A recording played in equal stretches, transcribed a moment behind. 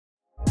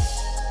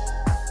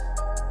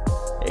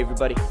Hey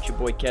everybody, it's your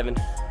boy Kevin,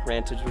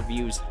 Rantas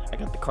Reviews. I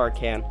got the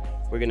CarCan.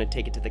 We're gonna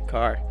take it to the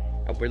car,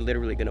 and we're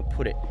literally gonna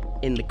put it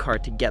in the car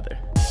together.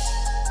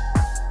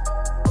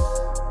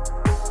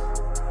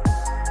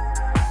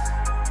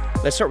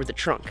 Let's start with the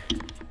trunk.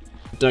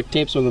 Duct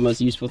tape's one of the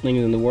most useful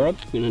things in the world.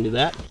 I'm gonna do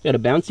that. Got a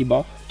bouncy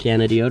ball,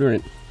 can of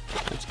deodorant.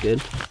 That's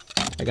good.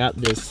 I got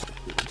this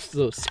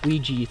little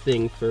squeegee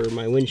thing for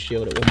my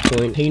windshield at one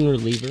point. Pain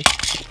reliever.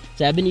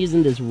 So I've been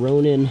using this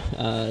Ronin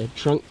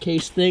trunk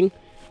case thing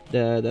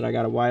that I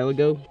got a while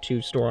ago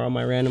to store all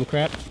my random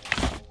crap.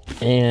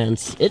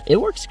 And it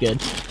works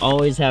good.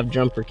 Always have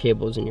jumper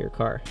cables in your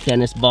car.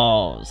 Tennis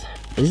balls.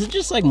 This is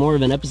just like more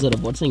of an episode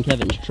of what's in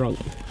Kevin's trunk.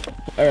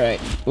 All right,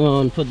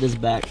 well, put this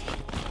back.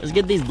 Let's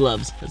get these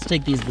gloves. Let's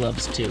take these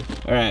gloves too.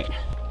 All right,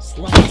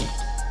 slide.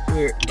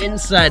 We're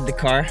inside the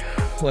car.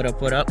 What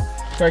up, what up?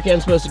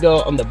 CarCan's supposed to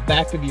go on the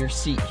back of your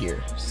seat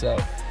here. So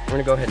we're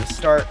gonna go ahead and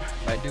start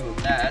by doing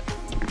that.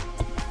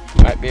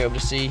 Might be able to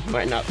see,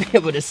 might not be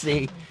able to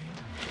see.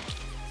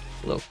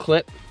 A little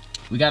clip.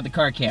 We got the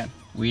CarCan.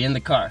 We in the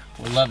car.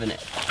 We're loving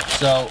it.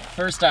 So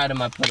first item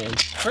I put in.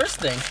 First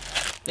thing,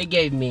 they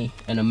gave me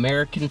an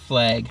American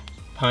flag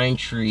pine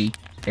tree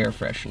air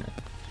freshener.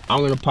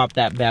 I'm gonna pop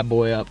that bad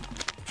boy up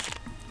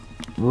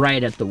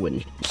right at the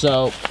window.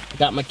 So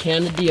got my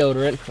can of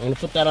deodorant. I'm gonna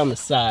put that on the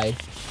side.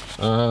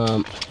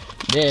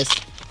 This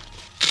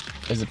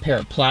is a pair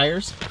of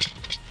pliers.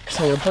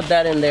 So I'm gonna put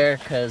that in there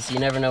because you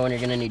never know when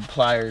you're gonna need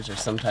pliers or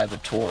some type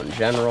of tool in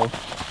general.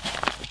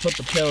 Put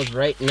the pills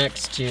right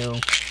next to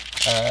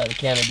the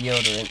can of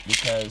deodorant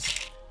because,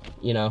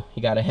 you know,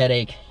 you got a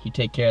headache, you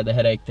take care of the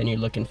headache, then you're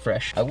looking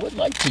fresh. I would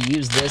like to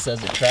use this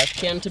as a trash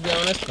can, to be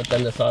honest, but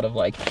then the thought of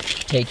like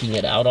taking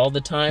it out all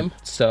the time.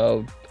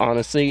 So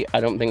honestly,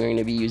 I don't think I'm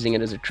gonna be using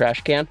it as a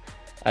trash can.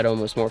 I'd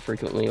almost more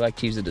frequently like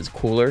to use it as a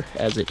cooler,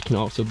 as it can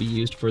also be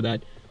used for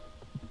that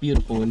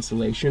beautiful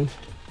insulation.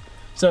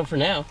 So for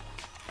now,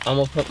 I'm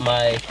gonna put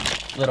my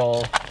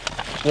little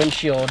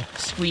windshield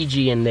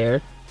squeegee in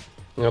there.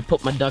 I'm gonna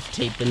put my duct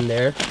tape in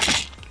there.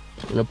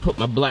 I'm gonna put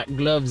my black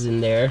gloves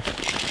in there.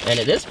 And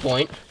at this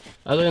point,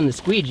 other than the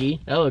squeegee,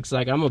 that looks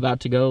like I'm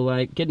about to go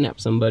like kidnap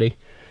somebody.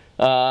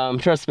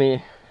 Trust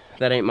me,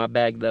 that ain't my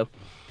bag though.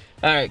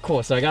 All right,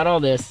 cool, so I got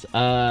all this.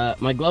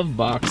 My glove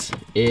box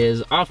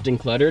is often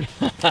cluttered.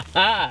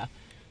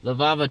 The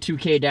Vava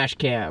 2K dash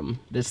cam.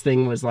 This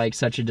thing was like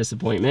such a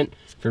disappointment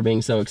for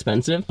being so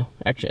expensive.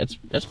 Actually,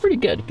 that's pretty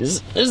good,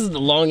 because this is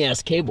the long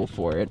ass cable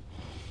for it.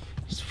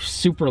 It's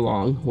super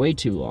long, way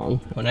too long.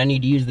 When I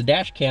need to use the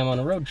dash cam on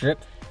a road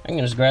trip, I can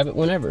just grab it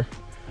whenever.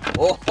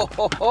 Oh, ho,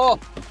 ho, ho.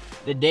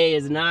 The day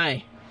is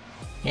nigh.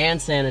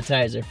 Hand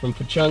sanitizer from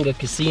Pachunga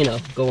Casino,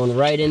 going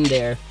right in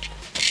there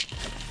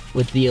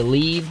with the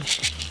Aleve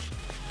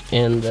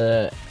and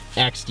the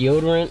Axe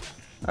deodorant.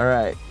 All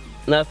right,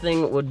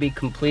 nothing would be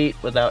complete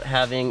without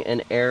having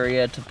an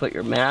area to put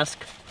your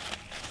mask.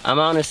 I'm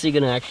honestly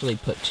gonna actually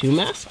put two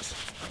masks.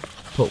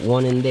 Put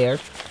one in there.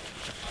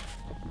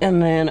 And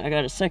then I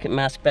got a second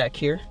mask back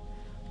here.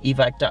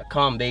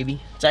 evac.com, baby.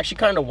 It's actually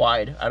kind of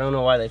wide. I don't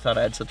know why they thought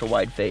I had such a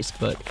wide face,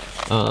 but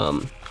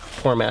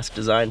poor mask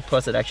design.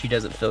 Plus it actually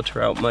doesn't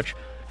filter out much.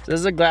 So this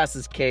is a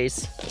glasses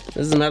case.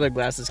 This is another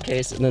glasses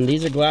case. And then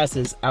these are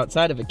glasses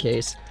outside of a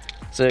case.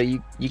 So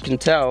you can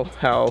tell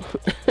how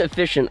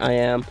efficient I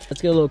am.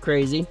 Let's get a little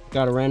crazy.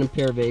 Got a random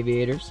pair of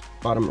aviators.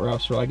 Bought them at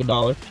Ralph's for like $1.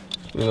 I'm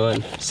gonna go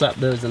ahead and slap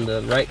those in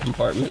the right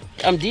compartment.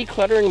 I'm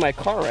decluttering my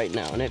car right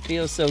now and it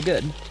feels so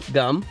good.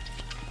 Gum.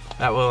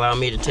 That will allow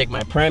me to take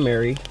my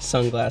primary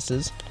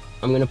sunglasses.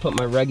 I'm gonna put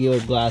my regular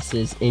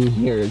glasses in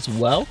here as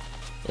well.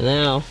 And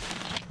now,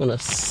 I'm gonna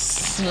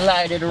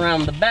slide it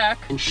around the back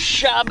and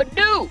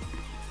shabadoo!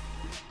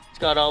 It's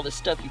got all the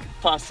stuff you could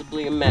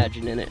possibly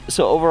imagine in it.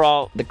 So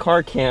overall, the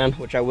CarCan,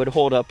 which I would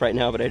hold up right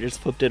now, but I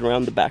just flipped it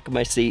around the back of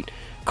my seat.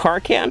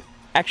 CarCan,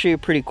 actually a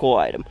pretty cool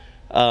item.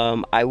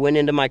 I went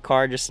into my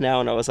car just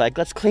now and I was like,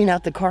 let's clean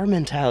out the car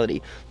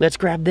mentality. Let's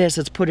grab this,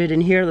 let's put it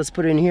in here, let's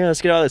put it in here,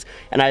 let's get all this.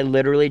 And I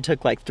literally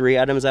took like 3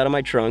 items out of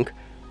my trunk,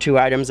 2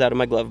 items out of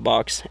my glove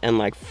box, and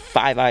like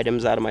 5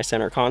 items out of my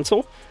center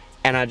console.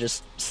 And I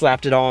just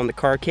slapped it all on the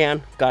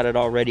CarCan, got it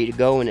all ready to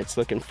go, and it's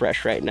looking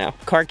fresh right now.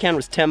 CarCan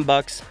was 10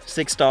 bucks,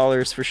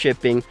 $6 for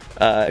shipping,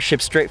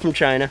 shipped straight from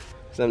China.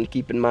 Something to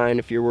keep in mind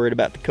if you're worried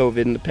about the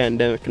COVID and the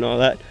pandemic and all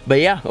that. But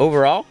yeah,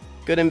 overall,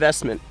 good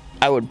investment.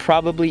 I would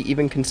probably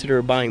even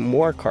consider buying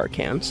more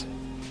CarCans.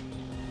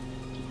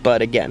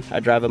 But again, I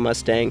drive a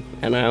Mustang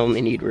and I only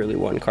need really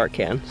one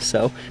CarCan.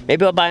 So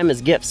maybe I'll buy them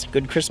as gifts,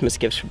 good Christmas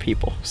gifts for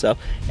people. So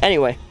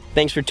anyway,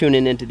 thanks for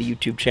tuning into the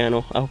YouTube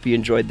channel. I hope you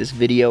enjoyed this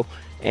video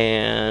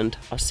and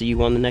I'll see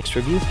you on the next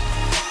review.